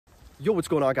Yo, what's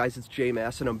going on, guys? It's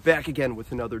J-Mass, and I'm back again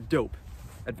with another dope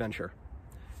adventure.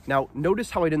 Now, notice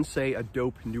how I didn't say a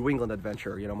dope New England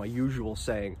adventure, you know, my usual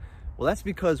saying. Well, that's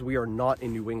because we are not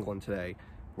in New England today.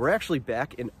 We're actually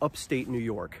back in upstate New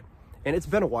York. And it's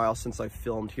been a while since I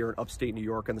filmed here in upstate New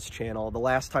York on this channel. The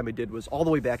last time I did was all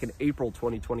the way back in April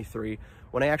 2023,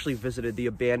 when I actually visited the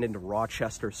abandoned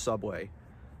Rochester subway.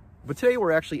 But today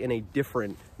we're actually in a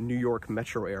different New York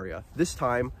metro area. This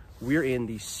time, we're in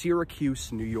the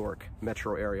Syracuse, New York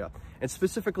metro area. And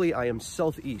specifically, I am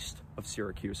southeast of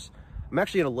Syracuse. I'm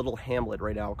actually in a little hamlet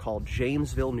right now called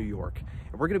Jamesville, New York.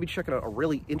 And we're gonna be checking out a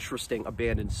really interesting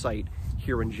abandoned site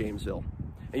here in Jamesville.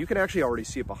 And you can actually already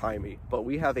see it behind me, but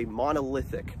we have a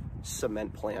monolithic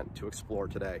cement plant to explore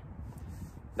today.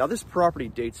 Now, this property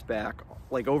dates back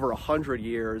like over 100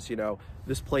 years. You know,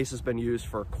 this place has been used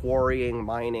for quarrying,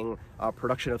 mining,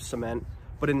 production of cement.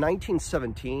 But in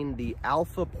 1917, the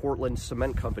Alpha Portland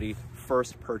Cement Company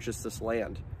first purchased this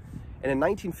land. And in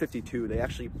 1952, they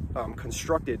actually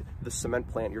constructed the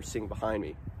cement plant you're seeing behind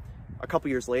me. A couple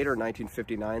years later, in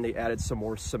 1959, they added some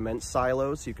more cement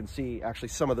silos. You can see actually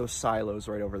some of those silos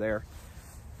right over there.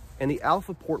 And the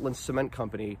Alpha Portland Cement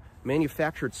Company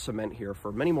manufactured cement here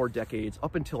for many more decades,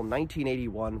 up until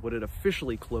 1981, when it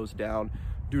officially closed down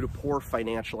due to poor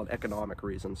financial and economic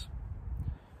reasons.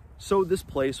 So this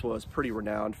place was pretty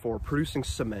renowned for producing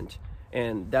cement,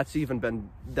 and that's even been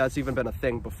a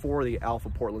thing before the Alpha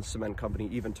Portland Cement Company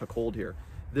even took hold here.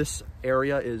 This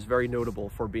area is very notable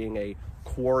for being a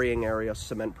quarrying area,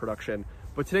 cement production.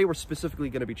 But today we're specifically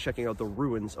going to be checking out the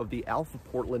ruins of the Alpha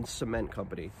Portland Cement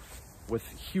Company with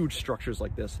huge structures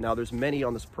like this. Now, there's many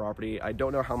on this property. I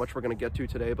don't know how much we're going to get to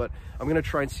today, but I'm going to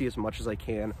try and see as much as I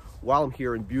can while I'm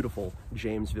here in beautiful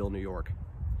Jamesville, New York.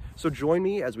 So join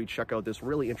me as we check out this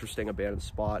really interesting abandoned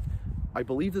spot. I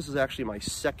believe this is actually my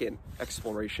second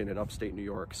exploration in upstate New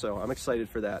York, so I'm excited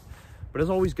for that. But as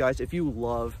always, guys, if you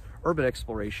love urban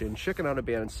exploration, checking out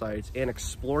abandoned sites, and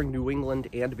exploring New England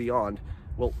and beyond,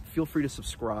 well, feel free to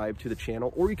subscribe to the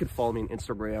channel, or you can follow me on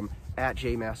Instagram at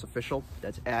JMassOfficial.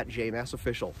 That's at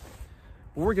JMassOfficial.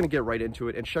 But we're going to get right into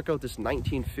it and check out this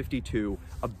 1952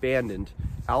 abandoned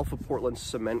Alpha Portland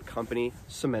Cement Company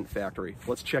cement factory.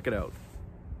 Let's check it out.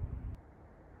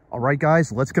 All right,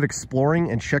 guys, let's get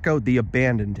exploring and check out the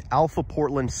abandoned Alpha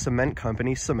Portland Cement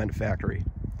Company cement factory.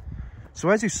 So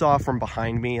as you saw from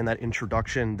behind me in that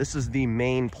introduction, this is the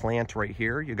main plant right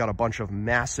here. You got a bunch of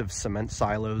massive cement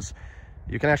silos.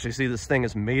 You can actually see this thing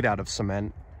is made out of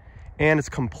cement, and it's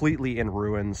completely in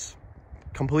ruins,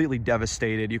 completely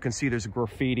devastated. You can see there's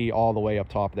graffiti all the way up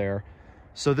top there.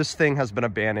 So this thing has been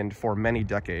abandoned for many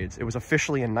decades. It was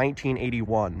officially in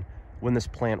 1981 when this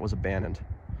plant was abandoned.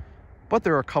 But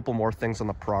there are a couple more things on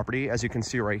the property. As you can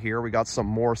see right here, we got some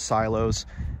more silos.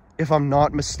 If I'm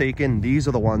not mistaken, these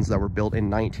are the ones that were built in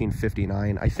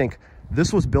 1959. I think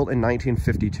this was built in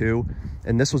 1952,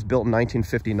 and this was built in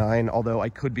 1959, although I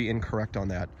could be incorrect on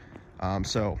that.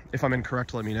 So if I'm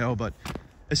incorrect, let me know. But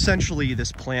essentially,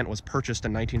 this plant was purchased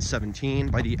in 1917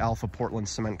 by the Alpha Portland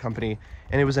Cement Company,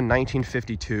 and it was in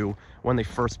 1952 when they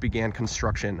first began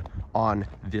construction on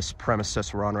this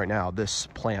premises we're on right now, this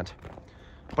plant.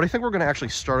 But I think we're going to actually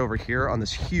start over here on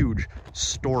this huge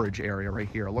storage area right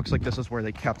here. It looks like this is where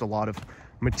they kept a lot of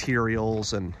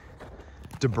materials and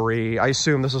debris. I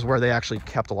assume this is where they actually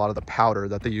kept a lot of the powder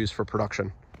that they use for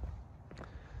production.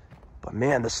 But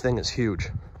man, this thing is huge.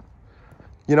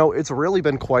 You know, it's really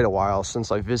been quite a while since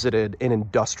I visited an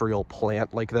industrial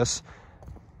plant like this.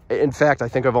 In fact, I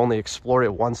think I've only explored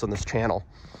it once on this channel.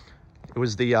 It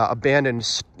was the abandoned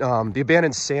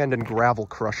sand and gravel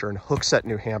crusher in Hooksett,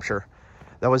 New Hampshire.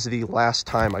 That was the last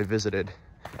time I visited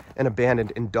an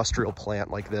abandoned industrial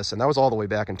plant like this, and that was all the way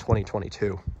back in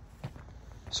 2022.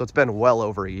 So it's been well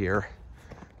over a year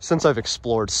since I've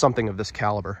explored something of this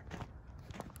caliber.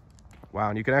 Wow,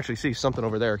 and you can actually see something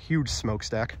over there, huge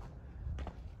smokestack.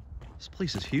 This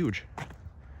place is huge.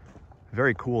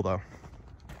 Very cool, though.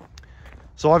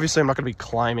 So obviously I'm not going to be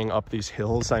climbing up these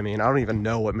hills. I mean, I don't even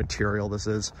know what material this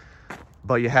is,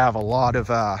 but you have a lot of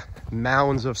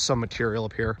mounds of some material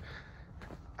up here.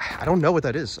 I don't know what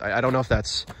that is. I don't know if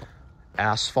that's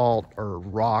asphalt or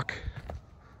rock,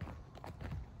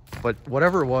 but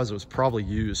whatever it was probably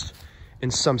used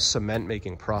in some cement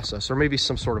making process, or maybe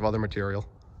some sort of other material.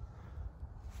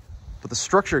 But the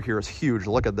structure here is huge.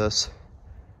 Look at this.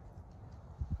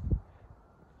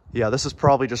 Yeah, this is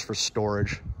probably just for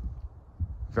storage.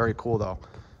 Very cool, though.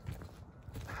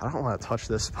 I don't want to touch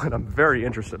this, but I'm very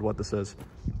interested in what this is.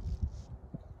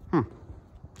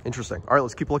 Interesting. All right,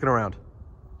 let's keep looking around.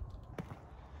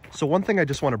 So one thing I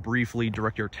just want to briefly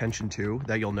direct your attention to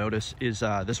that you'll notice is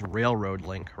this railroad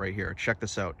link right here. Check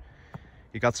this out.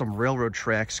 You got some railroad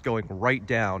tracks going right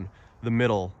down the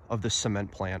middle of the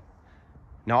cement plant.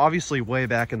 Now, obviously, way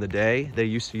back in the day, they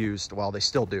used to use, well, they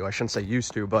still do, I shouldn't say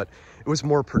used to, but it was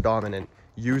more predominant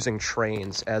using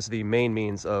trains as the main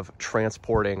means of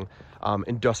transporting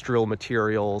industrial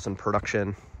materials and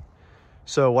production.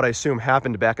 So what I assume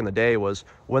happened back in the day was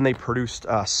when they produced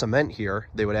cement here,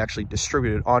 they would actually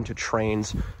distribute it onto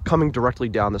trains coming directly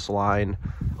down this line.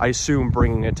 I assume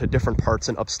bringing it to different parts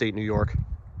in upstate New York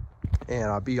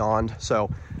and beyond.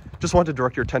 So just wanted to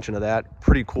direct your attention to that.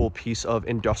 Pretty cool piece of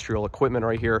industrial equipment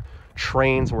right here.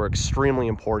 Trains were extremely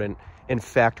important in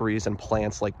factories and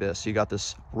plants like this. You got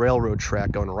this railroad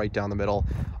track going right down the middle,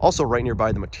 also right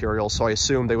nearby the materials. So I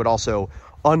assume they would also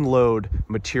unload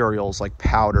materials like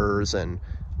powders and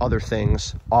other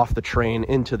things off the train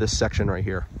into this section right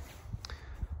here.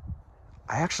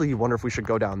 I actually wonder if we should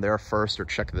go down there first or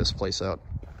check this place out.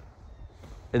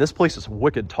 And this place is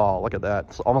wicked tall. Look at that.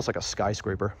 It's almost like a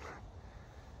skyscraper.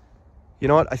 You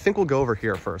know what? I think we'll go over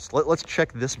here first. Let's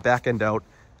check this back end out.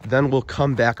 Then we'll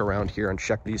come back around here and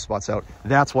check these spots out.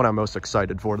 That's what I'm most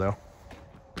excited for, though.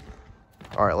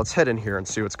 All right, let's head in here and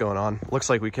see what's going on. Looks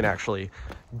like we can actually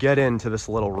get into this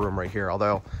little room right here,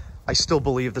 although I still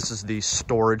believe this is the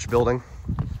storage building.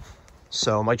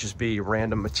 So it might just be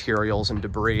random materials and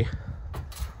debris.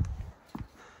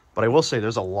 But I will say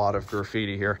there's a lot of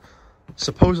graffiti here.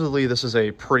 Supposedly, this is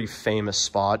a pretty famous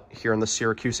spot here in the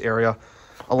Syracuse area.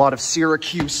 A lot of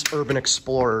Syracuse urban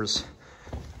explorers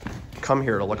come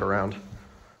here to look around,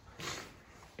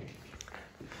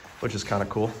 which is kind of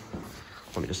cool.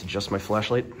 Let me just adjust my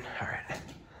flashlight. All right.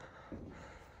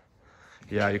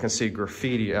 Yeah, you can see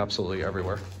graffiti absolutely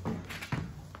everywhere.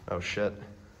 Oh, shit.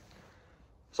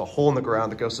 There's a hole in the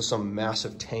ground that goes to some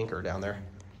massive tanker down there.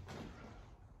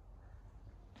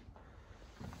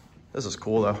 This is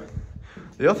cool, though.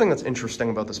 The other thing that's interesting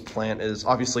about this plant is,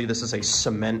 obviously, this is a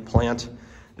cement plant.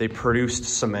 They produced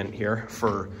cement here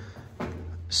for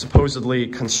supposedly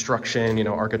construction, you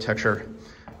know, architecture.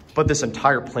 But this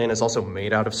entire plant is also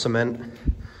made out of cement.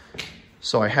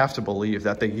 So I have to believe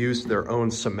that they used their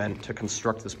own cement to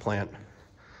construct this plant.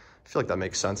 I feel like that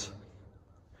makes sense.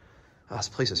 Oh, this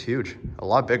place is huge. A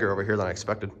lot bigger over here than I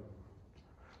expected.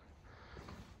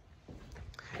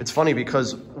 It's funny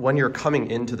because when you're coming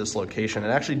into this location, it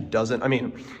actually doesn't, I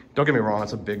mean, don't get me wrong,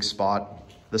 it's a big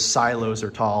spot. The silos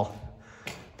are tall,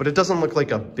 but it doesn't look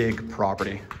like a big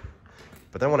property.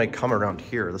 But then when I come around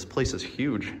here, this place is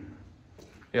huge.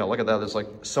 Yeah, look at that. There's like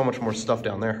so much more stuff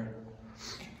down there.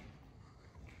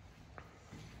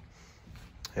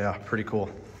 Yeah, pretty cool.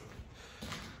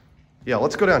 Yeah,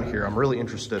 let's go down here. I'm really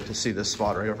interested to see this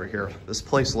spot right over here. This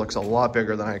place looks a lot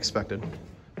bigger than I expected.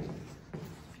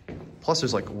 Plus,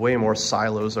 there's like way more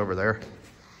silos over there.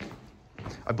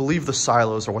 I believe the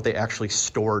silos are what they actually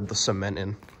stored the cement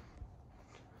in.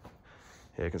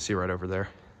 Yeah, you can see right over there.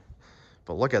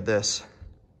 But look at this.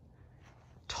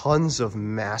 Tons of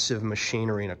massive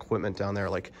machinery and equipment down there,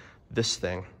 like this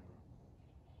thing.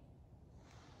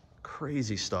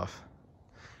 Crazy stuff.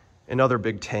 Another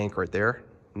big tank right there.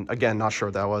 Again, not sure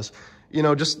what that was. You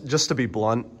know, just to be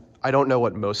blunt, I don't know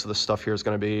what most of the stuff here is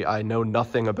going to be. I know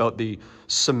nothing about the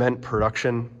cement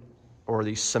production or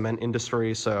the cement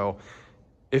industry. So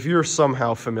if you're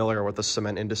somehow familiar with the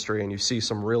cement industry and you see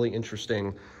some really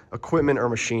interesting equipment or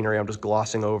machinery I'm just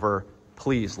glossing over,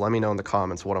 please let me know in the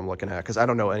comments what I'm looking at, because I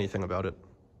don't know anything about it.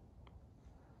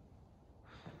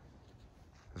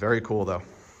 Very cool, though.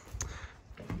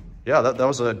 Yeah, that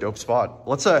was a dope spot.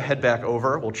 Let's head back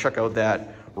over. We'll check out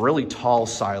that really tall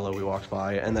silo we walked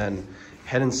by and then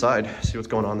head inside, see what's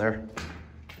going on there.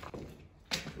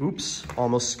 Oops,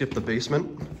 almost skipped the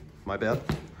basement. My bad.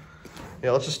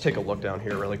 Yeah, let's just take a look down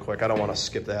here really quick. I don't want to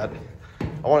skip that.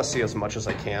 I want to see as much as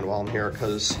I can while I'm here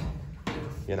because,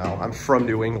 you know, I'm from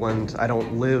New England. I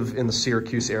don't live in the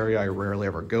Syracuse area. I rarely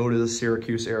ever go to the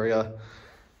Syracuse area.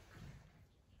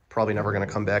 Probably never going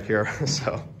to come back here,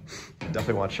 so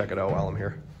definitely want to check it out while I'm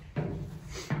here.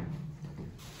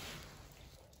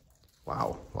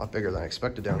 Wow, a lot bigger than I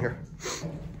expected down here.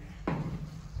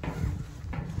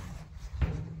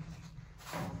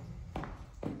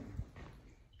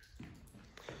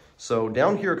 So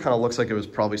down here kind of looks like it was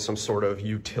probably some sort of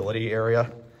utility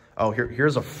area. Oh,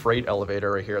 here's a freight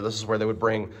elevator right here. This is where they would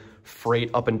bring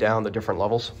freight up and down the different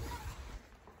levels.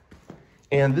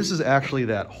 And this is actually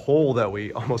that hole that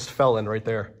we almost fell in right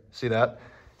there. See that?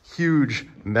 Huge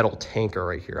metal tanker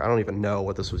right here. I don't even know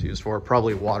what this was used for.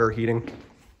 Probably water heating,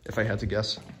 if I had to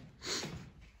guess.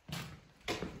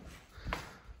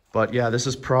 But yeah, this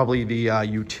is probably the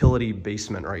utility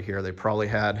basement right here. They probably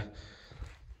had,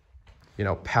 you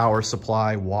know, power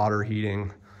supply, water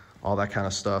heating, all that kind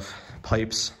of stuff,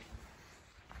 pipes.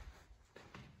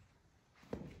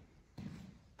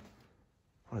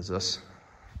 What is this?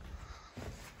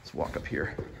 Let's walk up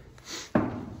here.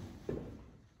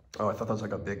 Oh, I thought that was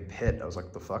like a big pit. I was like,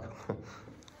 what the fuck?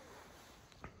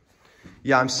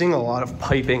 Yeah, I'm seeing a lot of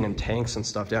piping and tanks and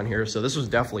stuff down here, so this was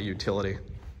definitely utility,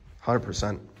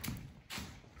 100%.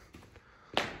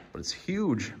 But it's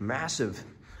huge, massive.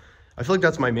 I feel like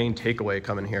that's my main takeaway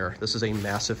coming here. This is a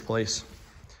massive place.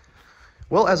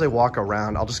 Well, as I walk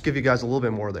around, I'll just give you guys a little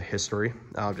bit more of the history,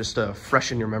 just to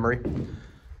freshen your memory.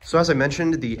 So as I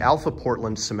mentioned, the Alpha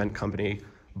Portland Cement Company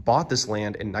bought this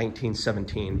land in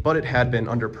 1917, but it had been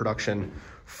under production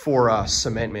for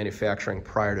cement manufacturing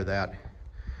prior to that.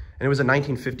 And it was in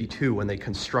 1952 when they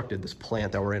constructed this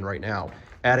plant that we're in right now,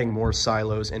 adding more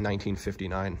silos in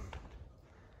 1959.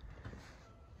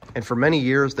 And for many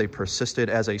years, they persisted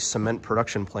as a cement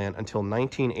production plant until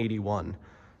 1981,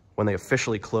 when they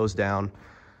officially closed down.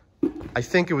 I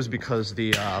think it was because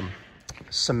the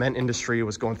cement industry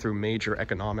was going through major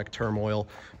economic turmoil.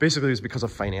 Basically, it was because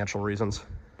of financial reasons.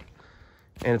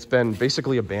 And it's been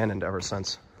basically abandoned ever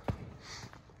since.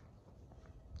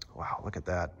 Wow, look at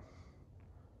that.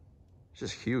 It's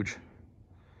just huge.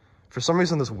 For some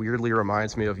reason, this weirdly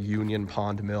reminds me of Union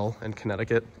Pond Mill in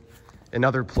Connecticut,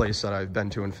 another place that I've been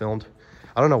to and filmed.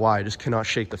 I don't know why, I just cannot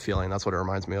shake the feeling. That's what it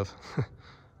reminds me of.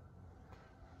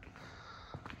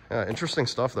 Yeah, interesting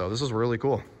stuff though. This is really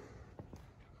cool.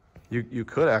 You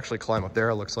could actually climb up there,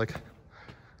 it looks like.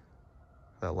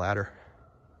 That ladder.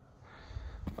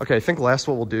 Okay, I think last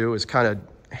what we'll do is kind of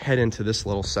head into this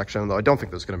little section, though I don't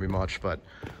think there's going to be much, but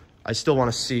I still want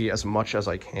to see as much as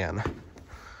I can.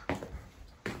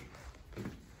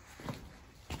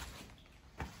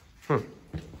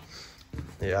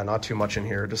 Yeah, not too much in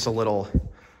here, just a little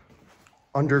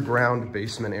underground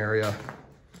basement area.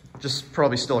 Just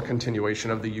probably still a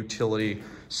continuation of the utility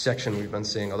section we've been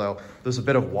seeing, although there's a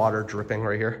bit of water dripping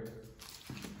right here.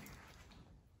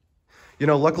 You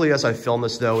know, luckily as I film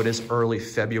this though, it is early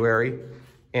February,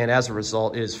 and as a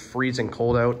result, it is freezing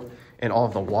cold out, and all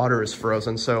of the water is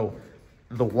frozen. So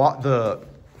the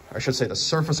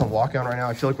surface I'm walking on right now,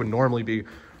 I feel like would normally be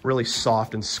really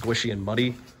soft and squishy and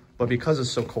muddy, but because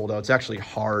it's so cold out, it's actually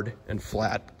hard and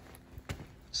flat.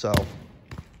 So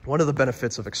one of the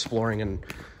benefits of exploring in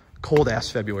cold ass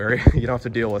February, you don't have to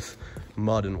deal with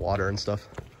mud and water and stuff.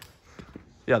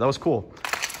 Yeah, that was cool.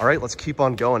 All right, let's keep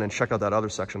on going and check out that other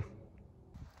section.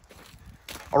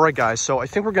 All right, guys, so I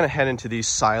think we're gonna head into these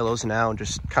silos now and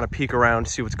just kind of peek around,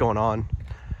 see what's going on.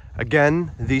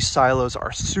 Again, these silos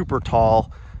are super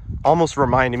tall, almost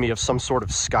reminding me of some sort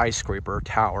of skyscraper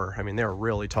tower. I mean, they're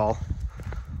really tall.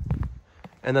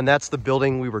 And then that's the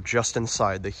building we were just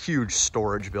inside, the huge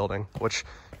storage building, which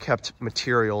kept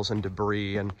materials and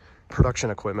debris and production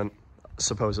equipment,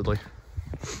 supposedly.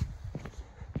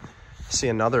 See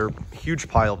another huge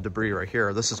pile of debris right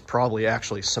here. This is probably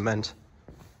actually cement.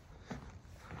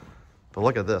 But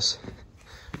look at this.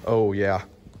 Oh yeah.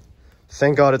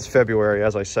 Thank God it's February,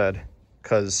 as I said,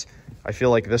 because I feel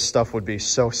like this stuff would be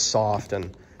so soft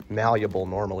and malleable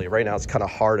normally. Right now it's kind of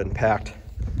hard and packed.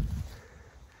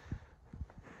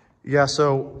 Yeah,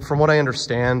 so from what I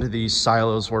understand, these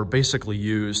silos were basically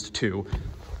used to...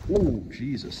 Oh,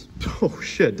 Jesus. Oh,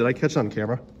 shit. Did I catch on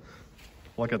camera?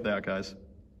 Look at that, guys.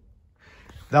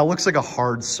 That looks like a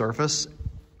hard surface.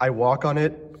 I walk on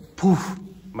it, poof,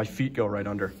 my feet go right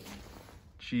under.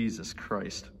 Jesus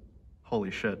Christ. Holy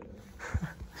shit.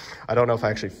 I don't know if I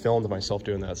actually filmed myself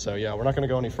doing that, so yeah, we're not going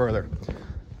to go any further.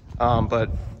 But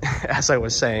as I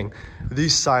was saying,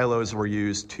 these silos were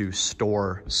used to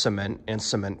store cement and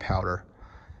cement powder.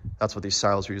 That's what these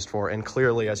silos were used for. And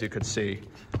clearly, as you could see,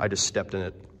 I just stepped in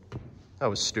it. That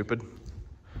was stupid.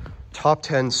 Top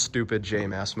 10 stupid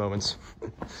JMass moments.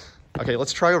 Okay,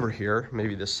 let's try over here.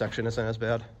 Maybe this section isn't as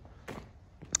bad.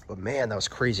 But man, that was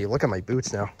crazy. Look at my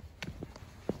boots now.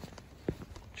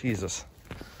 Jesus.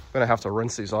 I'm gonna have to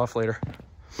rinse these off later.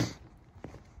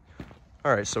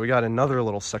 All right, so we got another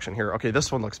little section here. Okay,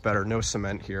 this one looks better. No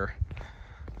cement here.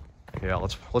 Yeah,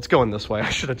 let's go in this way. I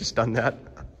should have just done that.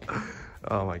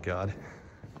 Oh my God.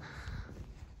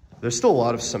 There's still a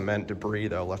lot of cement debris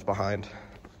though left behind.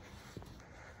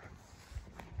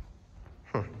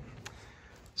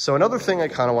 So another thing I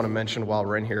kind of want to mention while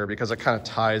we're in here, because it kind of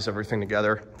ties everything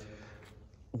together.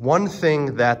 One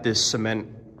thing that this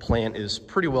cement plant is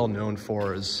pretty well known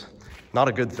for is not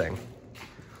a good thing.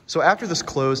 So after this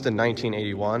closed in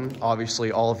 1981,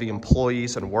 obviously all of the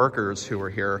employees and workers who were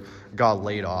here got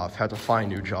laid off, had to find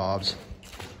new jobs.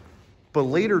 But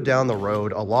later down the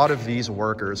road, a lot of these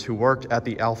workers who worked at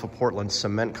the Alpha Portland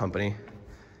Cement Company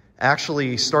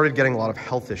actually started getting a lot of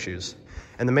health issues.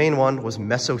 And the main one was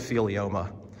mesothelioma.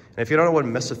 And if you don't know what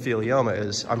mesothelioma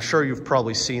is, I'm sure you've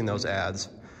probably seen those ads.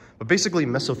 But basically,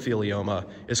 mesothelioma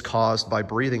is caused by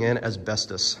breathing in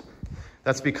asbestos.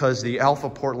 That's because the Alpha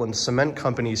Portland Cement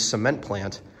Company's cement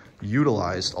plant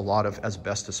utilized a lot of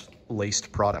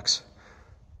asbestos-laced products.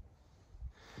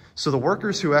 So the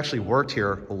workers who actually worked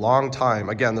here a long time,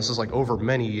 again, this is like over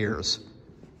many years,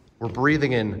 were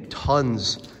breathing in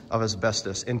tons of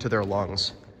asbestos into their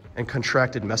lungs and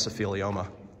contracted mesothelioma.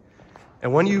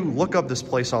 And when you look up this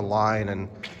place online and,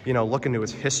 look into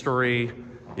its history,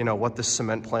 what this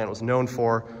cement plant was known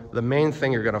for, the main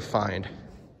thing you're gonna find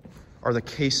are the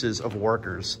cases of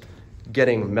workers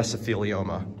getting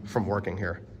mesothelioma from working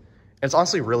here. And it's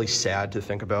honestly really sad to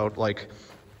think about. Like,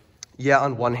 yeah,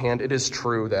 on one hand, it is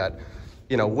true that,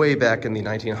 way back in the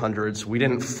 1900s, we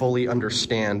didn't fully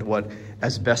understand what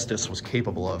asbestos was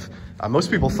capable of.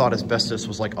 Most people thought asbestos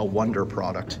was like a wonder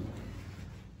product.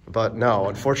 But no,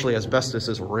 unfortunately, asbestos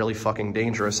is really fucking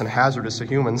dangerous and hazardous to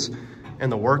humans,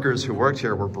 and the workers who worked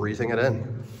here were breathing it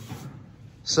in.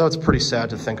 So it's pretty sad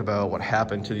to think about what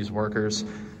happened to these workers.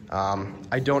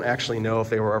 I don't actually know if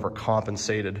they were ever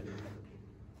compensated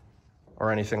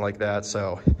or anything like that,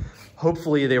 so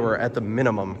hopefully they were at the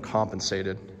minimum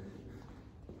compensated.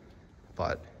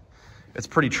 But it's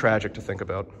pretty tragic to think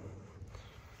about.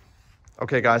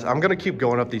 Okay guys, I'm gonna keep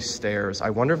going up these stairs. I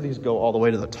wonder if these go all the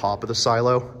way to the top of the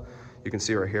silo. You can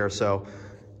see right here, so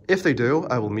if they do,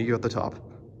 I will meet you at the top.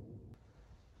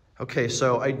 Okay,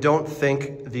 so I don't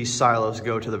think these silos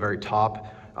go to the very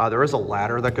top. There is a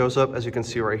ladder that goes up, as you can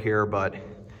see right here, but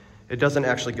it doesn't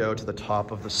actually go to the top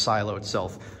of the silo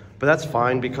itself. But that's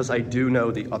fine because I do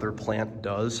know the other plant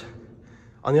does.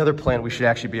 On the other plant, we should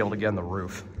actually be able to get on the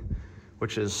roof,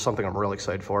 which is something I'm really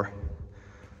excited for.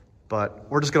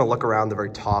 But we're just gonna look around the very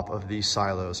top of these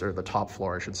silos, or the top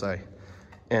floor, I should say.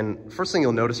 And first thing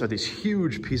you'll notice are these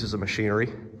huge pieces of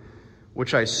machinery,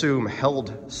 which I assume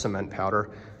held cement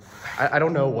powder. I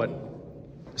don't know what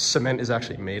cement is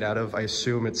actually made out of. I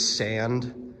assume it's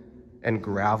sand and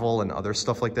gravel and other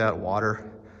stuff like that, water.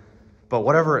 But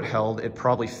whatever it held, it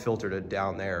probably filtered it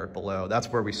down there below. That's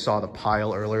where we saw the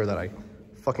pile earlier that I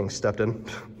fucking stepped in.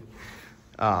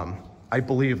 I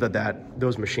believe that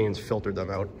those machines filtered them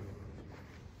out.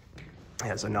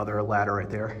 There's another ladder right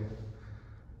there.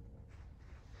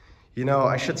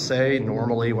 I should say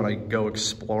normally when I go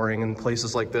exploring in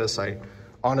places like this, I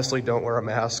honestly don't wear a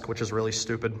mask, which is really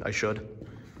stupid. I should.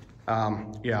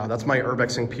 Yeah, that's my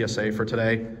urbexing PSA for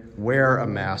today. Wear a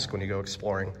mask when you go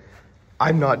exploring.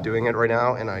 I'm not doing it right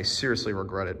now, and I seriously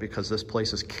regret it because this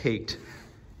place is caked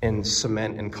in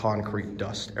cement and concrete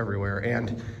dust everywhere.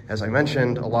 And as I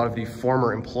mentioned, a lot of the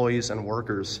former employees and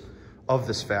workers of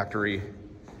this factory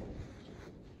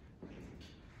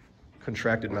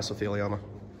contracted mesothelioma.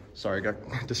 Sorry, I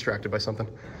got distracted by something.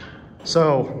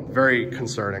 So, very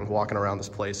concerning walking around this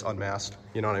place unmasked,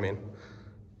 you know what I mean?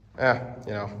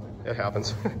 It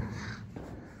happens.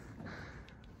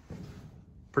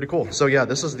 Pretty cool. So yeah,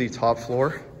 this is the top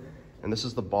floor, and this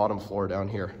is the bottom floor down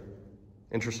here.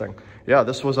 Interesting. Yeah,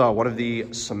 this was one of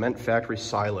the cement factory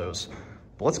silos.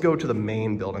 But let's go to the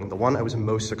main building, the one I was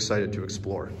most excited to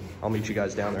explore. I'll meet you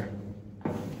guys down there.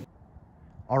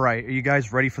 All right, are you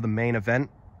guys ready for the main event?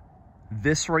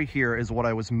 This right here is what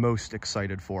I was most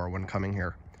excited for when coming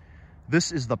here.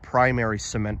 This is the primary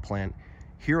cement plant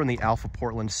here on the Alpha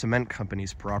Portland Cement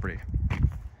Company's property.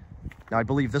 Now, I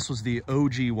believe this was the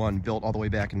OG one built all the way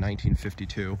back in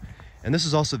 1952. And this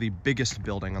is also the biggest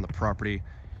building on the property.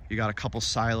 You got a couple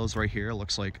silos right here,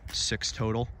 looks like 6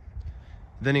 total.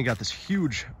 Then you got this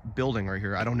huge building right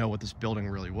here. I don't know what this building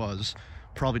really was.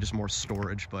 Probably just more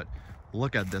storage, but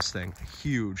look at this thing,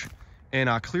 huge. And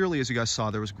clearly, as you guys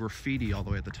saw, there was graffiti all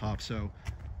the way at the top. So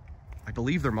I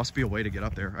believe there must be a way to get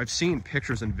up there. I've seen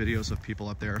pictures and videos of people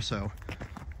up there, so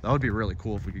that would be really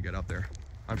cool if we could get up there.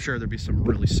 I'm sure there'd be some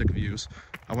really sick views.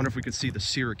 I wonder if we could see the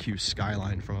Syracuse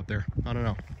skyline from up there. I don't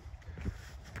know.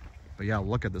 But yeah,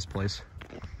 look at this place.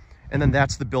 And then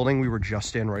that's the building we were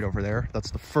just in right over there.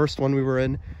 That's the first one we were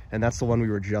in, and that's the one we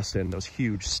were just in, those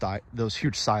huge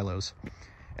silos.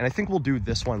 And I think we'll do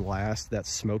this one last, that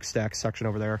smokestack section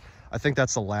over there. I think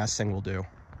that's the last thing we'll do.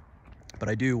 But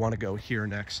I do want to go here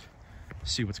next,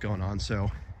 see what's going on.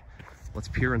 So let's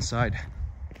peer inside.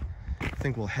 I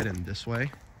think we'll head in this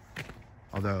way.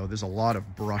 Although there's a lot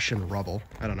of brush and rubble.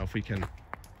 I don't know if we can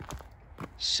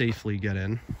safely get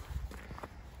in.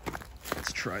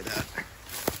 Let's try that.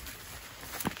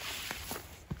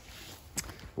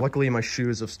 Luckily, my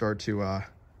shoes have started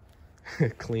to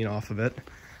clean off of it.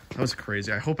 That was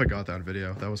crazy. I hope I got that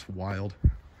video. That was wild.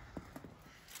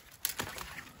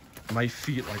 My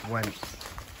feet went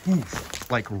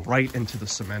right into the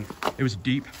cement. It was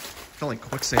deep. Felt like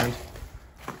quicksand.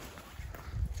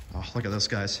 Oh, look at this,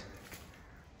 guys.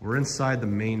 We're inside the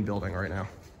main building right now.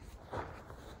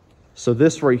 So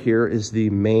this right here is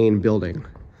the main building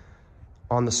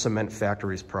on the cement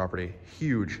factory's property.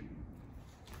 Huge.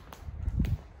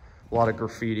 A lot of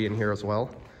graffiti in here as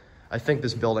well. I think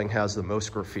this building has the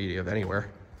most graffiti of anywhere.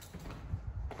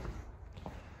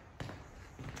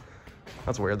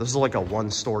 That's weird. This is like a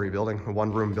one-story building, a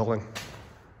one-room building.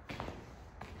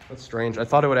 That's strange. I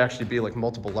thought it would actually be like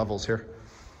multiple levels here.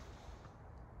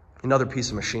 Another piece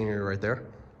of machinery right there.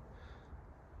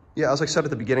 Yeah, as I said at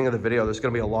the beginning of the video, there's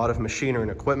going to be a lot of machinery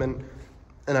and equipment,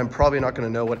 and I'm probably not going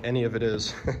to know what any of it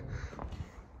is.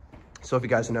 So if you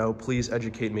guys know, please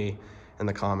educate me in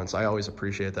the comments. I always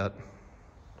appreciate that.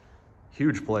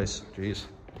 Huge place, jeez.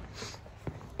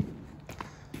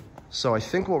 So I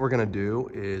think what we're going to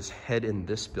do is head in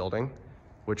this building,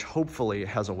 which hopefully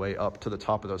has a way up to the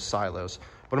top of those silos.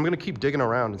 But I'm going to keep digging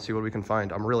around and see what we can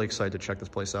find. I'm really excited to check this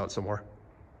place out some more.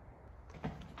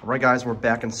 All right, guys, we're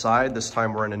back inside. This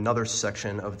time we're in another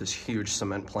section of this huge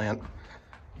cement plant.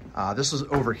 This is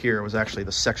over here. It was actually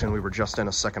the section we were just in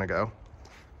a second ago.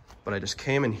 But I just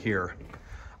came in here.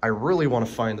 I really want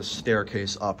to find the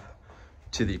staircase up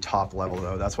to the top level,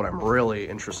 though. That's what I'm really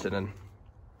interested in.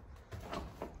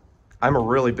 I'm a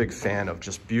really big fan of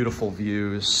just beautiful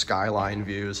views, skyline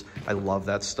views. I love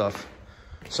that stuff.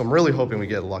 So I'm really hoping we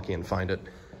get lucky and find it.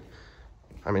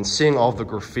 I mean, seeing all the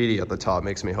graffiti at the top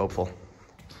makes me hopeful.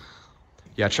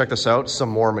 Yeah, check this out. Some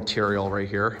more material right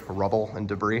here, rubble and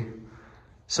debris.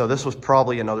 So this was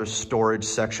probably another storage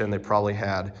section. They probably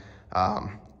had,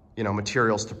 you know,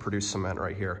 materials to produce cement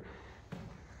right here.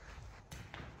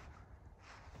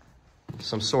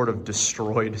 Some sort of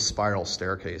destroyed spiral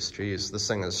staircase. Jeez, this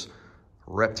thing is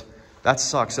ripped. That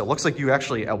sucks. It looks like you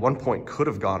actually at one point could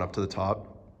have gone up to the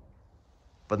top,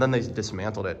 but then they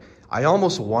dismantled it. I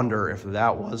almost wonder if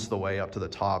that was the way up to the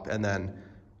top, and then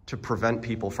to prevent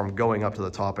people from going up to the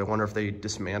top, I wonder if they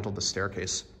dismantled the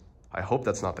staircase. I hope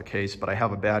that's not the case, but I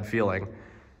have a bad feeling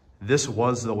this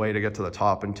was the way to get to the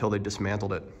top until they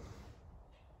dismantled it.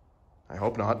 I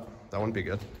hope not. That wouldn't be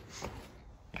good.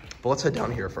 But let's head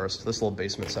down here first, this little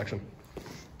basement section.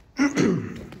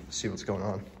 See what's going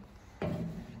on.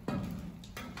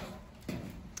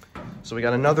 So we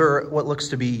got another, what looks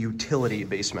to be utility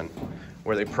basement,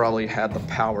 where they probably had the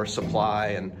power supply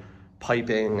and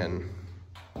piping and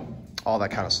all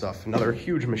that kind of stuff. Another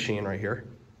huge machine right here.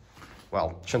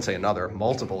 Well, I shouldn't say another,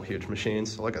 multiple huge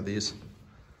machines. Look at these.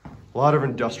 A lot of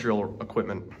industrial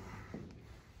equipment.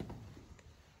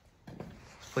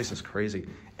 This place is crazy.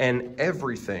 And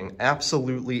everything,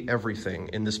 absolutely everything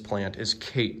in this plant is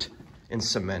caked in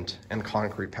cement and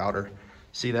concrete powder.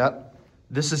 See that?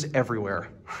 This is everywhere.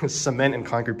 Cement and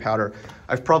concrete powder.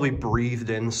 I've probably breathed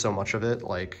in so much of it,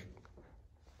 like,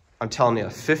 I'm telling you,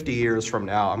 50 years from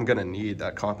now, I'm gonna need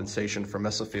that compensation for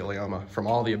mesothelioma from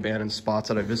all the abandoned spots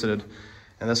that I visited.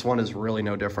 And this one is really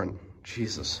no different.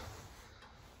 Jesus.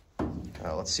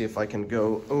 Let's see if I can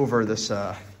go over this,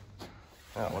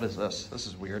 what is this? This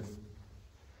is weird.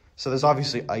 So there's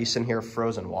obviously ice in here,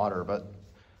 frozen water, but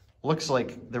looks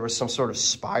like there was some sort of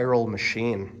spiral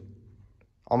machine.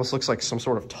 Almost looks like some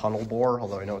sort of tunnel bore,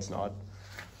 although I know it's not.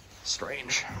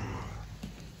 Strange.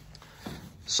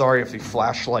 Sorry if the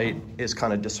flashlight is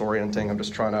kind of disorienting. I'm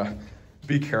just trying to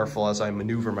be careful as I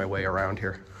maneuver my way around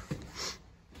here.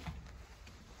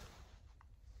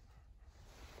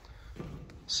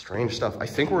 Strange stuff. I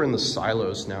think we're in the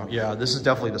silos now. Yeah, this is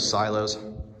definitely the silos.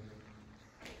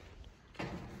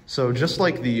 So just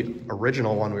like the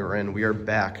original one we were in, we are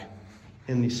back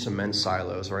in these cement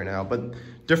silos right now, but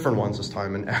different ones this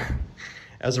time. And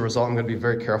as a result, I'm gonna be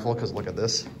very careful because look at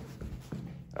this.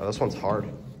 Oh, this one's hard.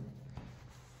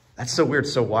 That's so weird.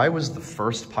 So why was the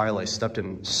first pile I stepped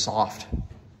in soft?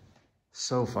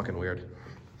 So fucking weird.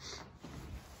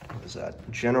 What is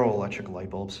that? General Electric light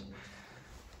bulbs.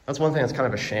 That's one thing that's kind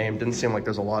of a shame. Didn't seem like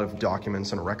there's a lot of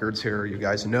documents and records here. You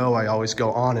guys know I always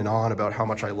go on and on about how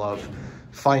much I love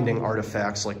finding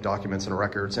artifacts like documents and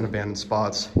records in abandoned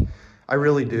spots. I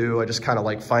really do. I just kind of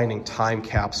like finding time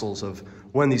capsules of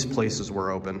when these places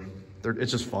were open.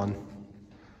 It's just fun.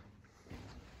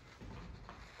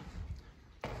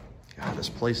 God, this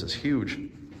place is huge.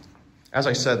 As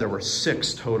I said, there were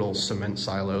 6 total cement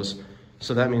silos.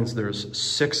 So that means there's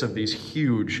 6 of these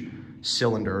huge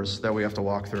cylinders that we have to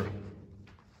walk through.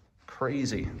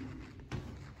 Crazy.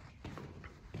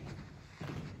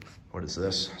 What is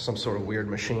this? Some sort of weird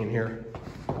machine here.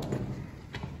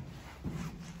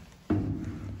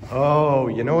 Oh,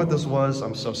 you know what this was?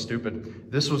 I'm so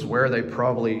stupid. This was where they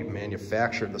probably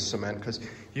manufactured the cement, because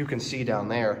you can see down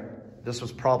there, this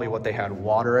was probably what they had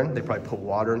water in. They probably put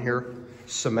water in here,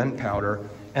 cement powder,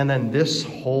 And then this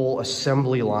whole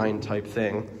assembly line type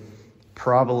thing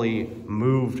probably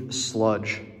moved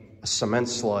sludge, cement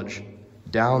sludge,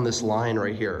 down this line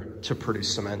right here to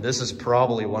produce cement. This is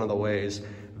probably one of the ways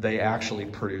they actually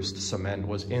produced cement,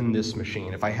 was in this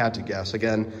machine, if I had to guess.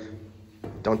 Again,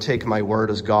 don't take my word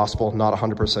as gospel, not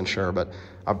 100% sure, but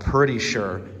I'm pretty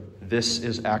sure this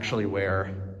is actually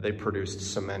where they produced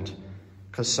cement,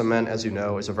 because cement, as you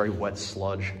know, is a very wet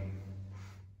sludge.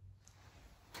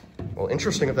 Well,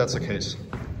 interesting if that's the case.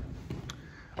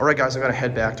 All right, guys, I'm gonna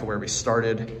head back to where we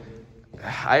started.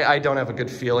 I don't have a good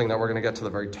feeling that we're gonna get to the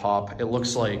very top. It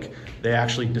looks like they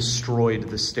actually destroyed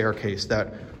the staircase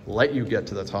that let you get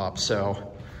to the top.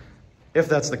 So if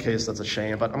that's the case, that's a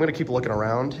shame, but I'm gonna keep looking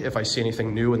around. If I see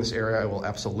anything new in this area, I will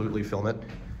absolutely film it.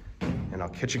 And I'll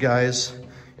catch you guys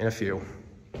in a few.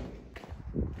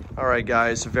 All right,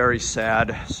 guys, very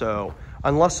sad. So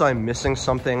unless I'm missing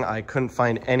something, I couldn't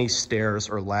find any stairs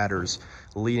or ladders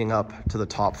leading up to the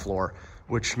top floor,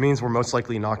 which means we're most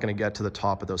likely not gonna get to the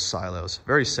top of those silos.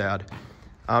 Very sad.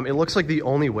 It looks like the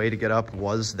only way to get up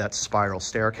was that spiral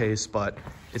staircase, but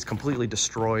it's completely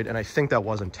destroyed, and I think that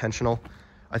was intentional.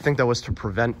 I think that was to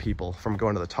prevent people from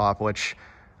going to the top, which,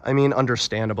 I mean,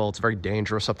 understandable. It's very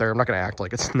dangerous up there. I'm not gonna act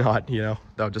like it's not, you know,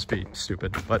 that would just be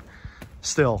stupid, but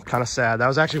still kind of sad. That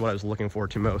was actually what I was looking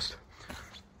forward to most.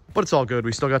 But it's all good.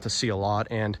 We still got to see a lot,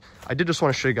 and I did just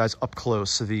want to show you guys up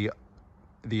close the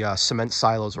cement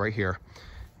silos right here.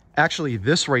 Actually,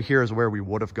 this right here is where we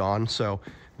would have gone. So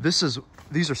these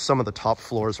are some of the top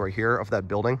floors right here of that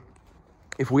building.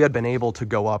 If we had been able to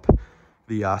go up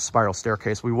the spiral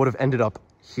staircase, we would have ended up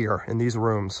here in these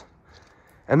rooms.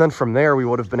 And then from there, we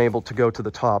would have been able to go to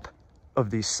the top of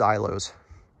these silos,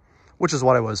 which is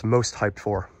what I was most hyped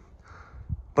for.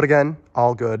 But again,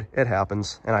 all good. It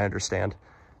happens, and I understand.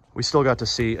 We still got to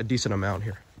see a decent amount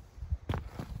here.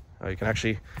 You can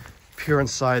actually peer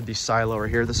inside the silo right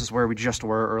here. This is where we just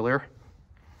were earlier.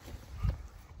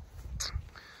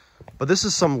 But this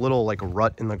is some little like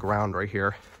rut in the ground right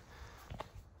here.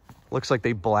 Looks like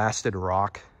they blasted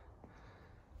rock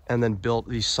and then built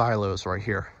these silos right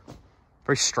here.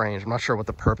 Very strange. I'm not sure what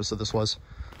the purpose of this was,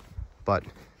 but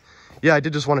yeah, I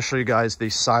did just want to show you guys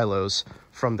these silos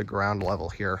from the ground level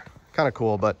here. Kind of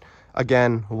cool, but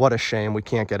again, what a shame we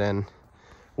can't get in.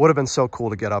 Would have been so cool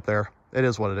to get up there. It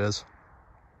is what it is.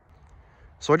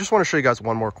 So I just want to show you guys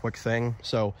one more quick thing.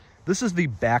 So this is the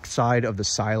back side of the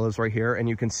silos right here, and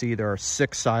you can see there are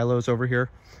 6 silos over here,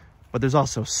 but there's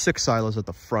also 6 silos at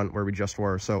the front where we just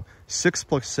were. So 6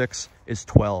 plus 6 is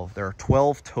 12. There are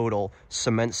 12 total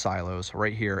cement silos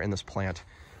right here in this plant.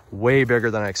 Way bigger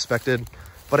than I expected.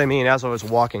 But I mean, as I was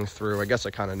walking through, I guess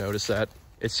I kind of noticed that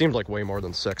it seemed like way more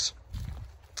than 6.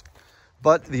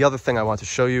 But the other thing I wanted to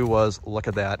show you was, look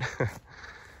at that.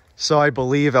 So I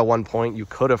believe at one point you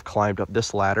could have climbed up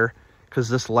this ladder, because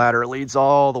this ladder leads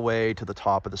all the way to the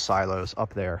top of the silos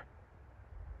up there.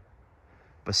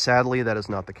 But sadly, that is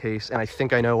not the case, and I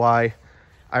think I know why.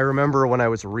 I remember when I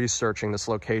was researching this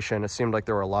location, it seemed like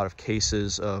there were a lot of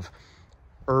cases of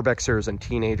urbexers and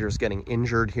teenagers getting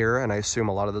injured here, and I assume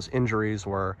a lot of those injuries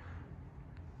were,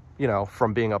 you know,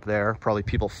 from being up there, probably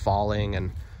people falling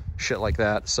and shit like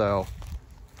that. So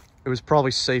it was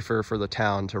probably safer for the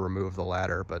town to remove the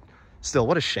ladder, but still,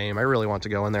 what a shame. I really want to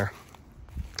go in there.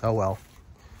 Oh well.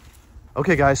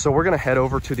 Okay, guys, so we're gonna head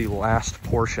over to the last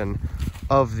portion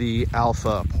of the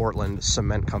Alpha Portland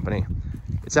Cement Company.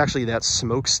 It's actually that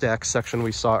smokestack section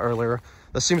we saw earlier.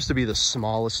 That seems to be the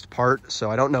smallest part, so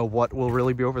I don't know what will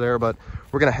really be over there, but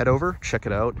we're gonna head over, check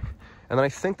it out, and then I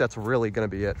think that's really gonna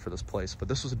be it for this place. But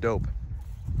this was dope.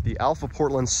 The Alpha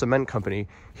Portland Cement Company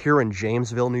here in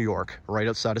Jamesville, New York, right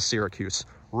outside of Syracuse.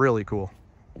 Really cool.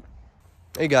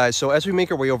 Hey guys, so as we make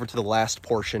our way over to the last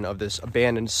portion of this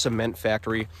abandoned cement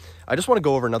factory, I just want to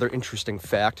go over another interesting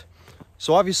fact.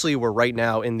 So obviously we're right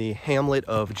now in the hamlet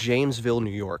of Jamesville,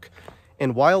 New York.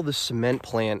 And while the cement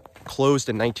plant closed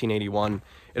in 1981,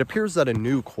 it appears that a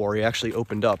new quarry actually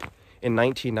opened up in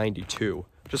 1992,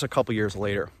 just a couple years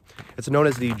later. It's known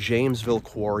as the Jamesville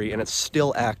Quarry, and it's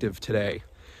still active today.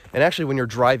 And actually, when you're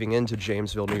driving into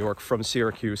Jamesville, New York from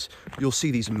Syracuse, you'll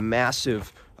see these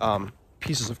massive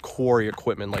pieces of quarry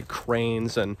equipment like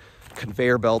cranes and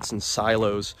conveyor belts and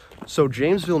silos. So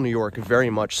Jamesville, New York very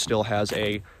much still has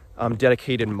a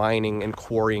dedicated mining and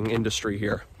quarrying industry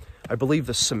here. I believe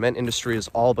the cement industry is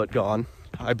all but gone.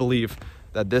 I believe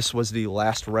that this was the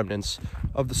last remnants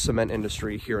of the cement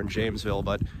industry here in Jamesville,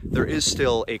 but there is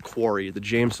still a quarry, the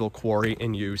Jamesville Quarry,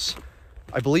 in use.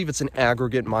 I believe it's an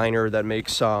aggregate miner that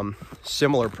makes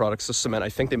similar products to cement. I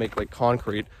think they make like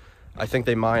concrete. I think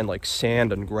they mine like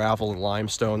sand and gravel and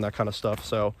limestone, that kind of stuff.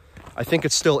 So I think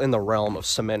it's still in the realm of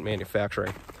cement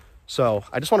manufacturing. So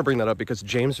I just want to bring that up because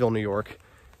Jamesville, New York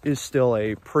is still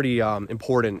a pretty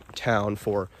important town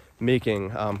for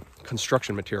making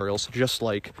construction materials, just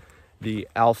like the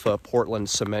Alpha Portland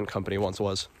Cement Company once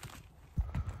was.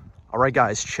 All right,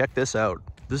 guys, check this out.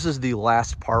 This is the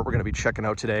last part we're going to be checking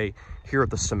out today here at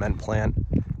the cement plant.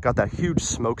 Got that huge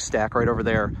smokestack right over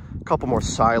there. A couple more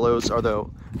silos,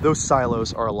 although those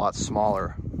silos are a lot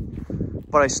smaller.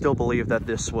 But I still believe that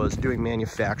this was doing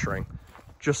manufacturing,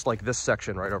 just like this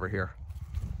section right over here.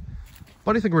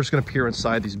 But I think we're just going to peer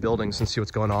inside these buildings and see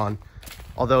what's going on.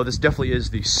 Although this definitely is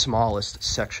the smallest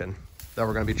section that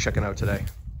we're going to be checking out today.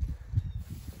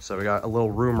 So we got a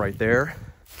little room right there.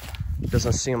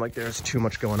 Doesn't seem like there's too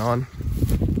much going on.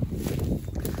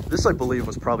 This, I believe,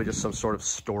 was probably just some sort of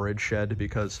storage shed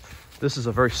because this is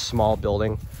a very small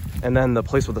building. And then the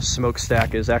place with the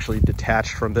smokestack is actually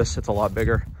detached from this. It's a lot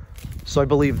bigger. So I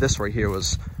believe this right here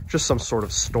was just some sort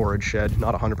of storage shed.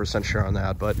 Not 100% sure on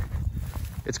that, but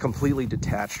it's completely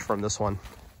detached from this one.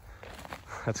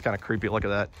 That's kind of creepy. Look at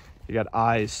that. You got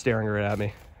eyes staring right at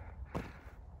me.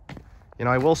 You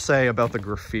know, I will say about the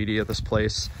graffiti at this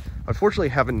place, unfortunately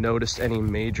haven't noticed any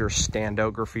major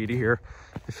standout graffiti here.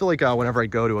 I feel like whenever I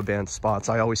go to abandoned spots,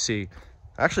 I always see,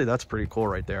 actually that's pretty cool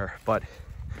right there. But,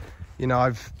 you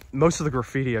know, most of the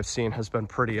graffiti I've seen has been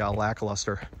pretty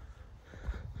lackluster.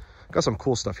 Got some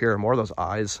cool stuff here. More of those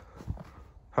eyes.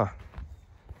 Huh.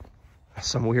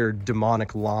 Some weird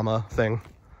demonic llama thing.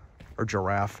 Or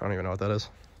giraffe. I don't even know what that is.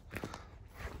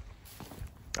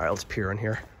 All right, let's peer in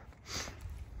here.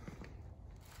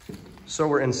 So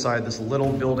we're inside this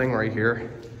little building right here.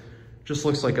 Just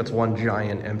looks like it's one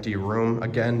giant empty room.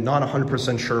 Again, not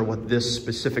 100% sure what this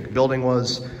specific building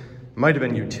was. Might have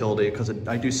been utility because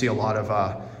I do see a lot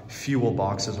of fuel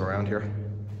boxes around here.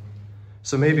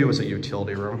 So maybe it was a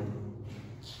utility room.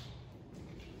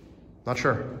 Not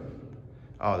sure.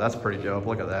 Oh, that's pretty dope.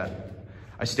 Look at that.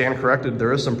 I stand corrected.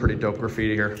 There is some pretty dope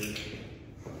graffiti here.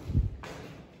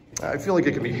 I feel like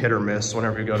it can be hit or miss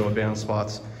whenever you go to abandoned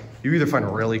spots. You either find a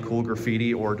really cool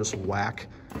graffiti or just whack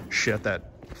shit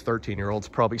that 13-year-olds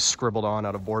probably scribbled on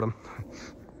out of boredom.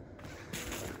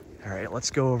 All right, let's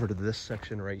go over to this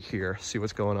section right here, see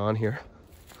what's going on here.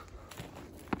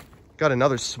 Got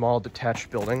another small detached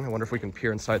building. I wonder if we can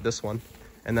peer inside this one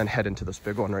and then head into this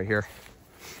big one right here.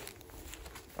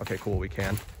 Okay, cool, we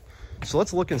can. So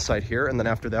let's look inside here, and then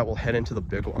after that, we'll head into the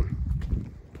big one.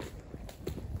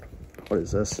 What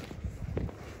is this?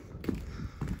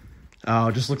 Oh,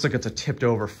 it just looks like it's a tipped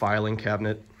over filing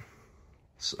cabinet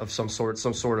of some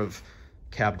sort of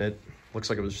cabinet. Looks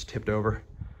like it was just tipped over.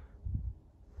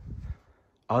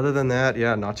 Other than that,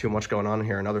 yeah, not too much going on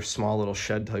here. Another small little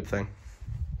shed type thing.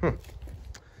 All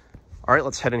right,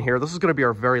 let's head in here. This is gonna be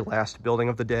our very last building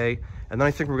of the day, and then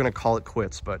I think we're gonna call it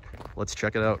quits, but let's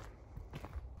check it out.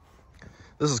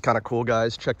 This is kind of cool,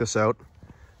 guys. Check this out.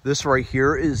 This right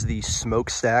here is the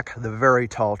smokestack, the very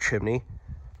tall chimney.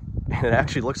 And it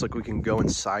actually looks like we can go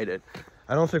inside it.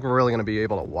 I don't think we're really gonna be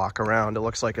able to walk around. It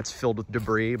looks like it's filled with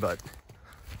debris, but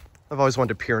I've always wanted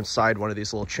to peer inside one of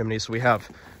these little chimneys. We have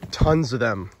tons of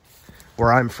them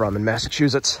where I'm from in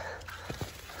Massachusetts.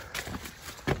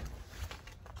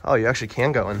 Oh, you actually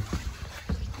can go in.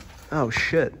 Oh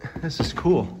shit, this is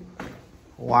cool.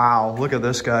 Wow, look at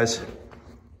this, guys.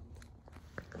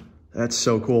 That's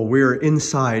so cool. We're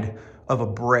inside of a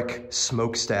brick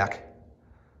smokestack.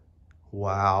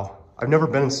 Wow. I've never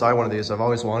been inside one of these. I've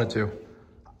always wanted to.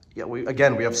 Yeah,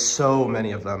 we have so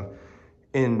many of them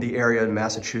in the area in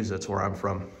Massachusetts where I'm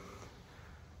from.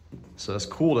 So it's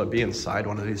cool to be inside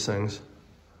one of these things.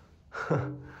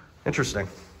 Interesting.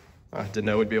 I didn't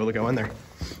know we'd be able to go in there.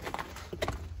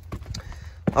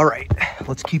 All right,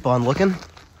 let's keep on looking.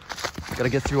 Gotta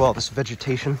get through all this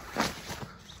vegetation.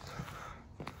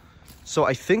 So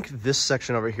I think this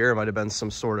section over here might have been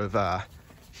some sort of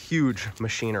huge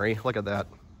machinery. Look at that.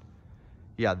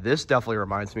 Yeah, this definitely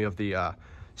reminds me of the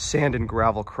sand and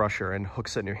gravel crusher in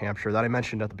Hooksett, New Hampshire that I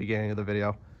mentioned at the beginning of the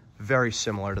video. Very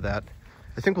similar to that.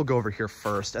 I think we'll go over here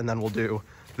first, and then we'll do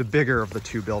the bigger of the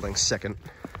two buildings second.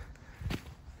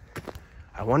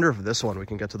 I wonder if this one we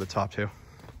can get to the top too,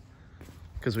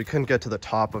 because we couldn't get to the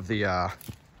top of the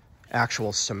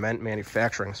actual cement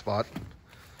manufacturing spot.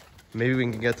 Maybe we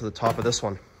can get to the top of this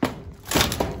one.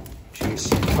 Jeez,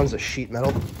 tons of sheet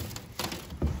metal.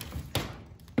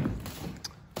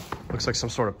 Looks like some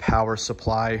sort of power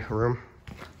supply room.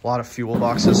 A lot of fuel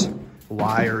boxes,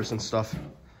 wires and stuff.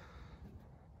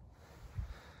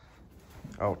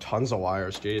 Oh, tons of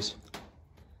wires, geez.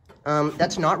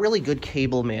 That's not really good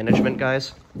cable management,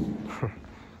 guys.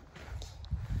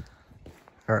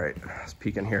 All right, let's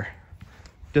peek in here.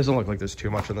 Doesn't look like there's too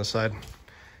much on this side.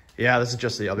 Yeah, this is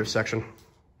just the other section.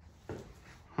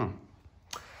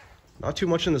 Not too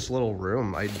much in this little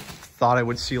room. I thought I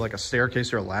would see like a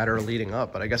staircase or a ladder leading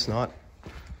up, but I guess not.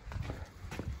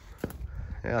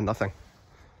 Yeah, nothing.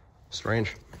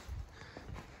 Strange.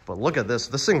 But look at this.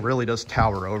 This thing really does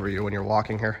tower over you when you're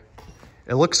walking here.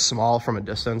 It looks small from a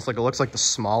distance. Like, it looks like the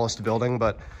smallest building,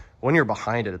 but when you're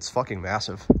behind it, it's fucking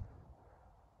massive.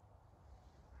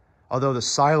 Although the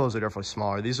silos are definitely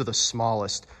smaller. These are the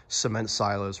smallest cement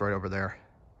silos right over there.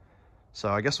 So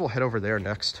I guess we'll head over there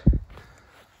next.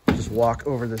 Just walk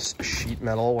over this sheet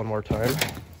metal one more time.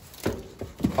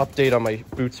 Update on my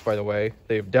boots, by the way.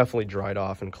 They've definitely dried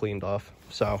off and cleaned off.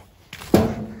 So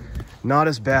not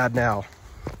as bad now.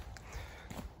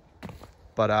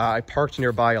 But I parked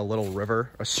nearby a little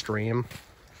river, a stream.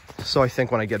 So I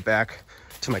think when I get back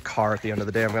to my car at the end of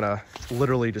the day, I'm gonna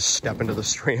literally just step into the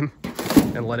stream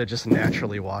and let it just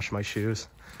naturally wash my shoes.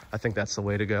 I think that's the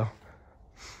way to go.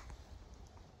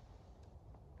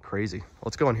 Crazy.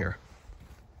 Let's go in here.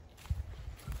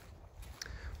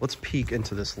 Let's peek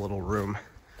into this little room,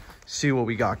 see what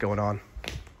we got going on.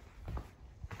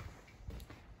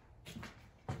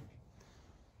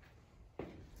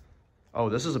 Oh,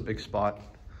 this is a big spot.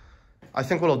 I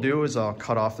think what I'll do is I'll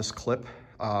cut off this clip,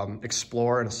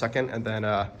 explore in a second, and then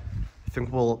I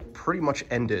think we'll pretty much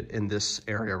end it in this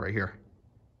area right here.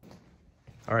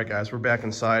 All right, guys, we're back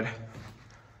inside.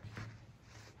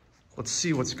 Let's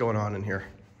see what's going on in here.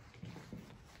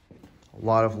 A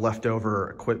lot of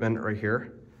leftover equipment right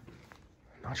here.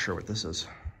 Not sure what this is.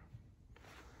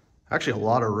 Actually, a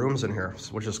lot of rooms in here,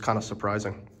 which is kind of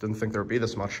surprising. Didn't think there would be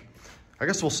this much. I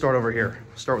guess we'll start over here.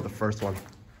 Start with the first one.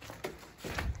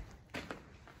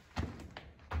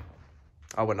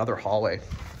 Oh, another hallway.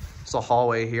 It's a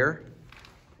hallway here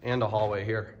and a hallway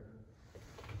here.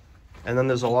 And then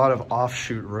there's a lot of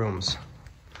offshoot rooms,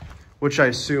 which I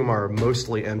assume are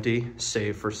mostly empty,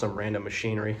 save for some random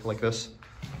machinery like this.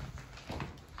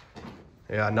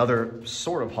 Yeah, another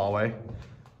sort of hallway.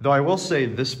 Though I will say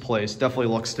this place definitely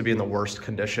looks to be in the worst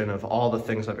condition of all the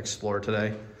things I've explored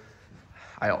today.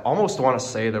 I almost want to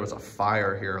say there was a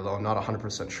fire here, though I'm not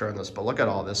 100% sure on this, but look at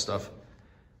all this stuff.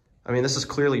 I mean, this is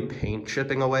clearly paint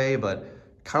chipping away, but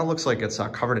kind of looks like it's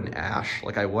covered in ash.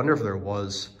 Like, I wonder if there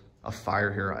was a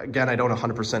fire here. Again, I don't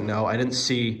 100% know. I didn't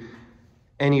see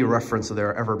any reference of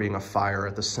there ever being a fire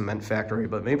at the cement factory,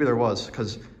 but maybe there was,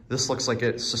 because this looks like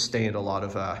it sustained a lot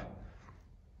of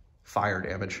fire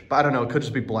damage. But I don't know, it could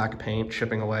just be black paint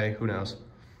chipping away, who knows.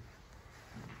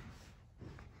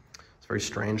 It's very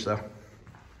strange though.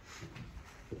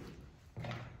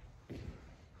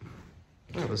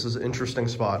 Oh, this is an interesting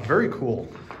spot, very cool.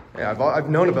 Yeah, I've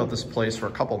known about this place for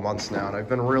a couple months now, and I've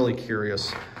been really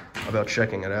curious about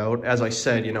checking it out. As I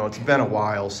said, you know, it's been a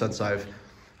while since I've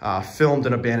filmed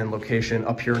an abandoned location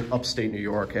up here in upstate New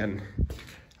York, and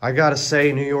I gotta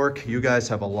say, New York, you guys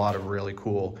have a lot of really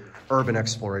cool urban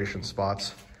exploration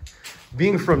spots.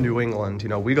 Being from New England, you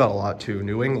know, we got a lot too.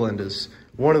 New England is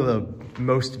one of the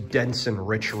most dense and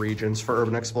rich regions for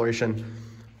urban exploration,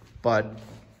 but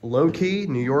low-key,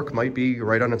 New York might be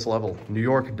right on its level. New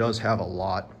York does have a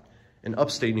lot, in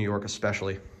upstate New York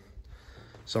especially.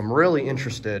 So I'm really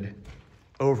interested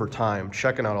over time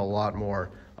checking out a lot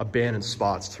more abandoned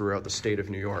spots throughout the state of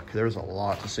New York. There's a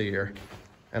lot to see here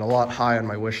and a lot high on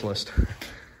my wish list.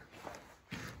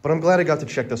 But I'm glad I got to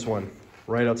check this one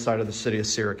right outside of the city of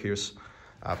Syracuse.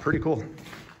 Pretty cool.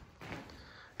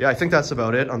 Yeah, I think that's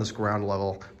about it on this ground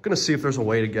level. I'm gonna see if there's a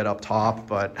way to get up top,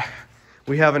 but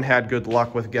we haven't had good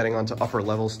luck with getting onto upper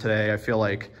levels today. I feel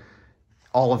like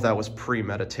all of that was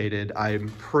premeditated. I'm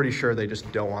pretty sure they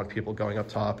just don't want people going up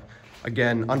top.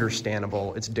 Again,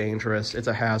 understandable. It's dangerous. It's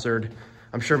a hazard.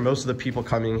 I'm sure most of the people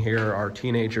coming here are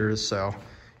teenagers, so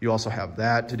you also have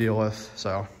that to deal with.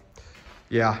 So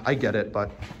yeah, I get it, but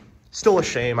still a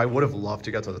shame. I would have loved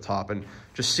to get to the top and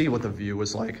just see what the view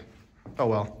was like. Oh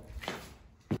well.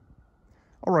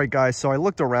 All right, guys, so I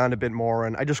looked around a bit more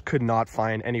and I just could not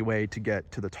find any way to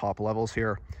get to the top levels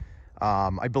here.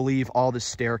 I believe all the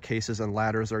staircases and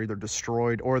ladders are either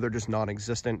destroyed or they're just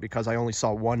non-existent, because I only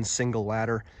saw one single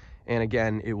ladder, and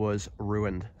again, it was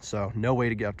ruined. So no way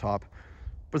to get up top,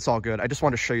 but it's all good. I just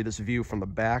wanted to show you this view from the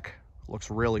back. Looks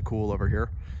really cool over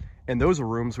here. And those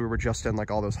rooms we were just in,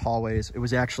 like all those hallways, it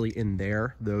was actually in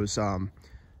there, those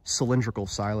cylindrical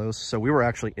silos. So we were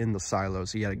actually in the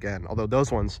silos yet again, although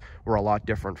those ones were a lot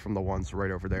different from the ones right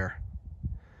over there.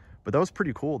 But that was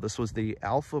pretty cool. This was the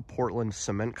Alpha Portland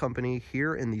Cement Company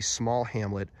here in the small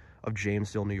hamlet of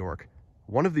Jamesville, New York.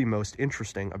 One of the most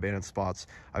interesting abandoned spots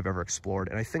I've ever explored,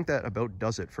 and I think that about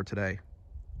does it for today.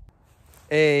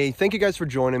 Hey, thank you guys for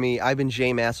joining me. I've been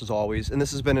James as always, and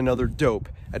this has been another dope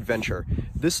adventure,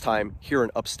 this time here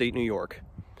in upstate New York.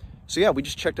 So yeah, we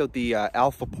just checked out the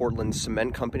Alpha Portland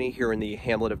Cement Company here in the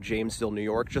hamlet of Jamesville, New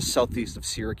York, just southeast of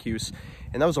Syracuse,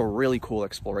 and that was a really cool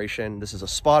exploration. This is a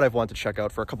spot I've wanted to check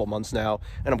out for a couple months now,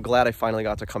 and I'm glad I finally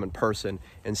got to come in person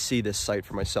and see this site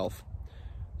for myself.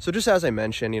 So just as I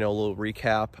mentioned, a little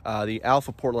recap, the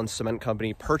Alpha Portland Cement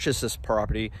Company purchased this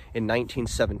property in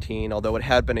 1917, although it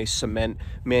had been a cement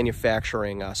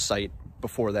manufacturing site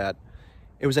before that.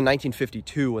 It was in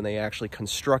 1952 when they actually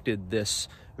constructed this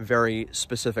very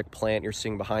specific plant you're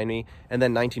seeing behind me, and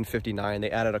then 1959 they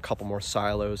added a couple more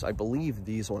silos. I believe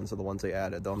these ones are the ones they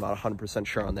added, though I'm not 100%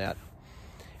 sure on that.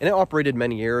 And it operated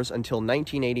many years until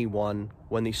 1981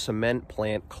 when the cement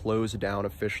plant closed down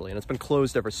officially. And it's been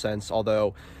closed ever since,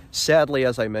 although sadly,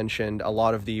 as I mentioned, a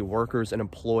lot of the workers and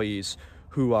employees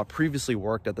who previously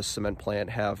worked at the cement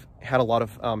plant have had a lot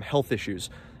of health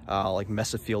issues, like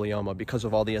mesothelioma, because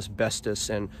of all the asbestos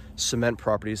and cement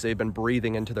properties they've been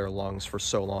breathing into their lungs for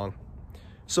so long.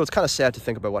 So it's kind of sad to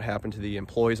think about what happened to the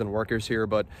employees and workers here,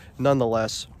 but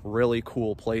nonetheless, really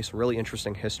cool place, really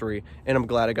interesting history, and I'm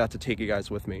glad I got to take you guys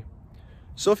with me.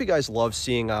 So if you guys love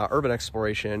seeing urban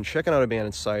exploration, checking out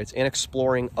abandoned sites, and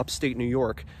exploring upstate New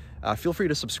York, feel free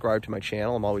to subscribe to my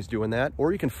channel. I'm always doing that.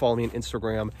 Or you can follow me on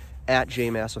Instagram at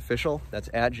JMassOfficial. That's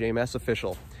at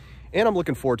JMassOfficial. And I'm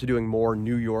looking forward to doing more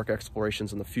New York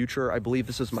explorations in the future. I believe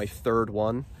this is my third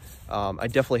one. I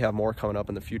definitely have more coming up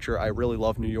in the future. I really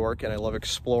love New York, and I love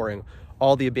exploring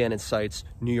all the abandoned sites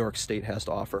New York State has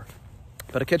to offer.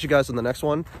 But I'll catch you guys on the next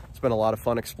one. It's been a lot of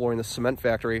fun exploring the cement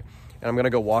factory, and I'm gonna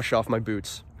go wash off my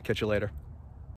boots. Catch you later.